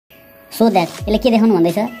So that यसले के देखाउनु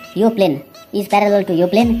भन्दैछ यो प्लेन इज प्यारालल टु यो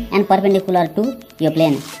प्लेन एन्ड परपेन्डिकुलर टु यो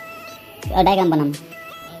प्लेन डायग्राम बनाऊँ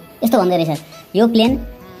यस्तो भन्दै रहेछ यो प्लेन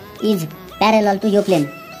इज प्यारालल टु यो प्लेन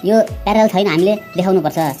यो प्यारालल छैन हामीले देखाउनु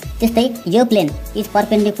पर्छ त्यस्तै यो प्लेन इज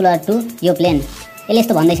परपेन्डिकुलर टु यो प्लेन यसले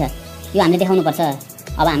यस्तो भन्दैछ यो हामीले देखाउनु पर्छ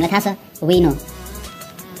अब हामीलाई थाहा छ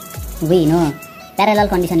वी नो प्यारालल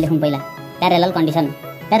कन्डिसन लेखौँ पहिला प्यारालल कन्डिसन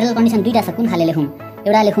दुईटा छ कुन खाले लेखौँ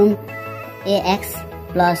एउटा लेखौँ ax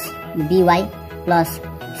plus by plus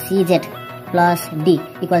cz plus d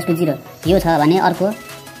equals to 0 यो छ भने अर्को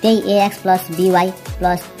त्यही ax प्लस by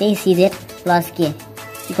प्लस त्यही cz plus k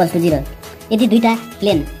equals to 0 यदि दुईटा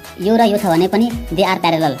प्लेन यो र यो छ भने पनि they are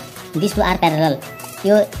प्यारालल this to are प्यारालल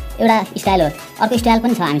यो एउटा स्टाइल हो अर्को स्टाइल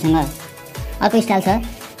पनि छ हामीसँग अर्को स्टाइल छ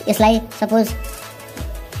यसलाई सपोज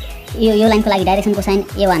यो लाइनको लागि डाइरेक्सनको साइन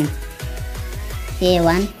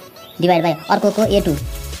a1 डिभाइड बाई अर्कोको a2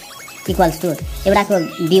 इक्वल्स टु एउटाको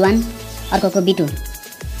b1 अर्कोको b2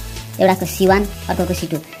 एउटाको c1 अर्कोको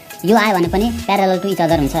c2 यो आयो भने पनि प्यारालल टु इच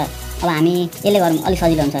अदर हुन्छ अब हामी यसले गरौँ अलिक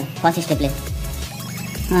सजिलो हुन्छ first स्टेपले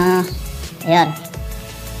hair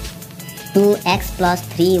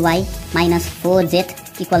 2x+3y - 4z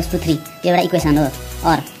equals to 3 एउटा इक्वेसन हो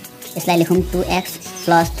और यसलाई लेखौँ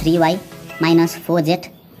 2x+3y - 4z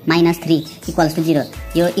 - 3 इक्वल्स टु 0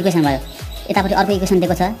 यो इक्वेसन भयो यतापट्टि अर्को इक्वेसन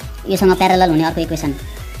दिएको छ योसँग प्यारालल हुने अर्को इक्वेसन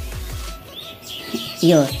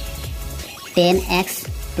यो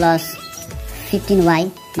 10x+15y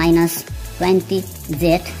 - 20z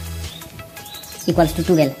इक्वल्स टु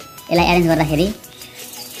 12 यसलाई एरेन्ज गर्दाखेरि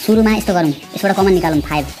सुरुमा यस्तो गरौँ यसबाट common निकालौँ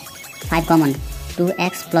 5 common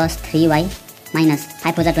 2x+3y - 5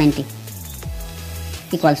 4 20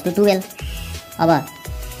 equals to 12 अब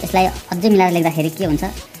यसलाई अझै मिलाएर लेख्दाखेरि के हुन्छ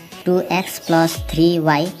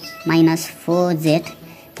 2x+3y - 4z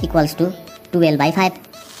इक्वल्स टु 12/5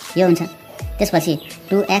 यो हुन्छ त्यसपछि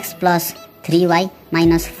 2x+3y -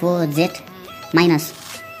 4z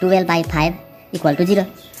 - 12/5 इक्वल टु 0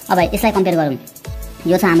 अब यसलाई कम्पेयर गरौँ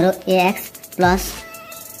यो छ हाम्रो ax plus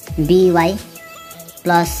by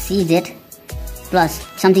plus cz plus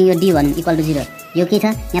something यो d भनौँ इक्वल टु 0 यो के छ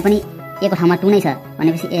यहाँ पनि a को ठाउँमा 2 नै छ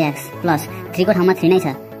भनेपछि ax प्लस 3 को ठाउँमा 3 नै छ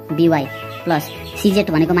by प्लस cz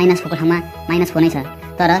भनेको -4 को ठाउँमा -4 नै छ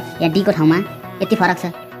तर यहाँ d को ठाउँमा यति फरक छ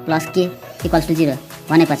प्लस k इक्वल्स टु 0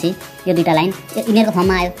 भनेपछि यो दुईटा लाइन यिनीहरूको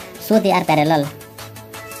फर्ममा आयो सो दे आर प्यारालल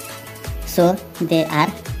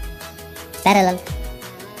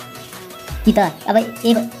कि त अब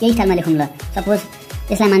यही स्टाइलमा लेखौँ ल सपोज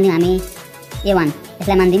यसलाई मान्दिउँ हामी a1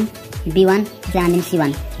 यसलाई मान्दिउँ b1 यसलाई मान्दिउँ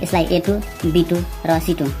c1 यसलाई a2 b2 र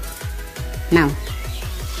c2 नाउ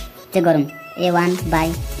चेक गरौँ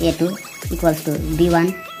a1/a2 equals to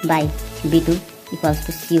b1/b2 equals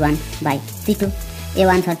to c1/c2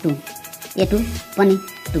 a1 छ 2 a2 पनि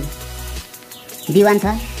 2 b1 छ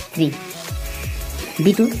 3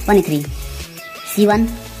 b2 पनि 3 c1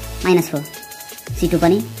 -4 c2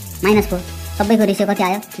 पनि -4 सबैको रेसियो कति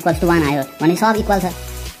आयो इक्वल्स टु 1 आयो भने सब इक्वल छ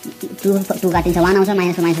 2 काटिन्छ 1 आउँछ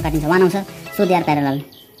 -4 काटिन्छ 1 आउँछ सो दे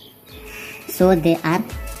आर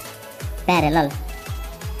प्यारालल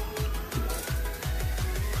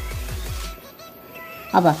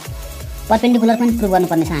अब परपेन्डिकुलर पनि प्रुभ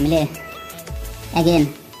गर्नुपर्ने छ हामीले अगेन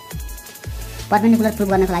परपेन्डिकुलर प्रुभ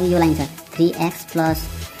गर्नको लागि यो लाइन छ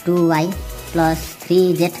 3x+2y +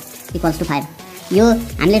 3z इक्वल्स टु 5 यो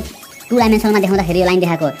हामीले 2 डाइमेन्सनमा देखाउँदाखेरि यो लाइन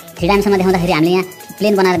देखाएको 3 डाइमेन्सनमा देखाउँदाखेरि हामीले यहाँ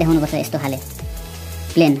प्लेन बनाएर देखाउनुपर्छ यस्तो खाले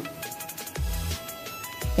प्लेन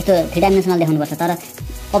यस्तो 3 डाइमेन्सनल देखाउनुपर्छ तर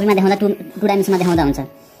कपीमा देखाउँदा 2 डाइमेन्सनमा देखाउँदा हुन्छ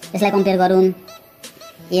यसलाई कम्पेयर गरौँ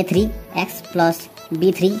a3x +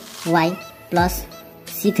 b3y +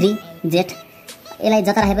 c3z यसलाई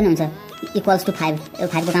जता राखे पनि हुन्छ इक्वल्स टु 5 यो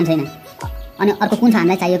 5 को काम छैन अनि अर्को कुन छ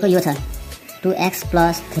हामीलाई चाहिएको यो छ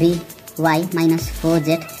 2x+3y - 4z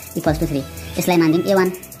इक्वल्स टु 3 यसलाई मान्दिउँ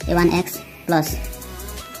a1x +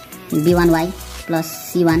 b1y +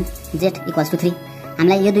 c1z equals to 3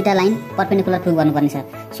 हामीलाई यो दुईटा लाइन परपेन्डिकुलर प्रुभ गर्नुपर्ने छ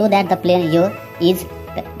सो दैट द प्लेन यो इज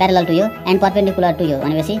प्यारालल टु यो एन्ड परपेन्डिकुलर टु यो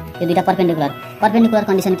भनेपछि यो दुईटा परपेन्डिकुलर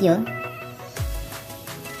कन्डिसन के हो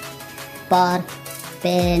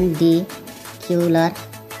परपेन्डिकुलर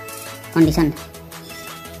कन्डिसन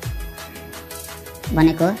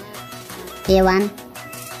भनेको a1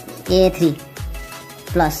 a3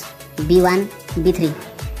 plus b1 b3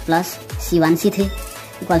 plus c1 c3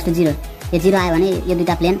 equals to 0 यो 0 आयो भने यो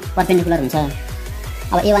दुईटा प्लेन परपेन्डिकुलर हुन्छ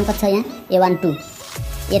अब a1 कति छ यहाँ a1 2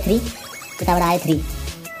 a3 यताबाट आयो 3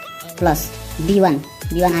 प्लस b1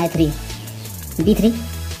 आयो 3 b3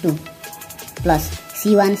 2 plus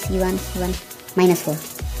c1 -4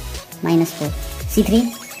 c3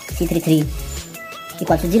 3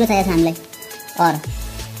 equals to 0 चाहिएको छ हामीलाई और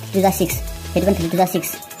 2 6 फेरि पनि 3 2 6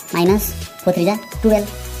 minus 4 3 12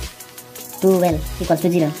 12 equals to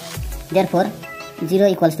 0. Therefore 0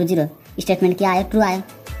 equals to 0. Statement के आयो? ट्रू आयो।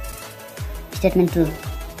 स्टेटमेन्ट ट्रू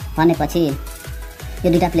भनेपछि यो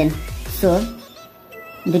दुईटा प्लेन, सो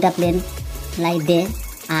दुईटा प्लेनलाई they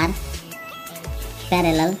are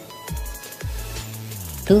parallel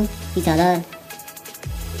to each other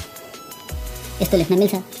यस्तो लेख्न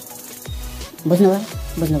मिल्छ।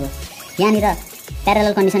 बुझ्नुभयो? यहाँनिर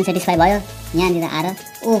प्यारेलल कन्डिसन सेटिस्फाई भयो। यहाँनिर आएर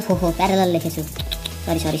ओहो प्यारेलल लेखेछु,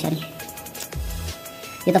 सरी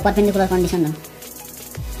यो त परपेन्डिकुलर कन्डिसन हो।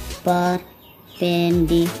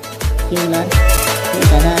 परपेन्डिकुलर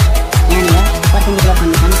यहाँनिर परपेन्डिकुलर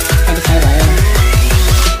कन्डिसन सेटिस्फाई भयो।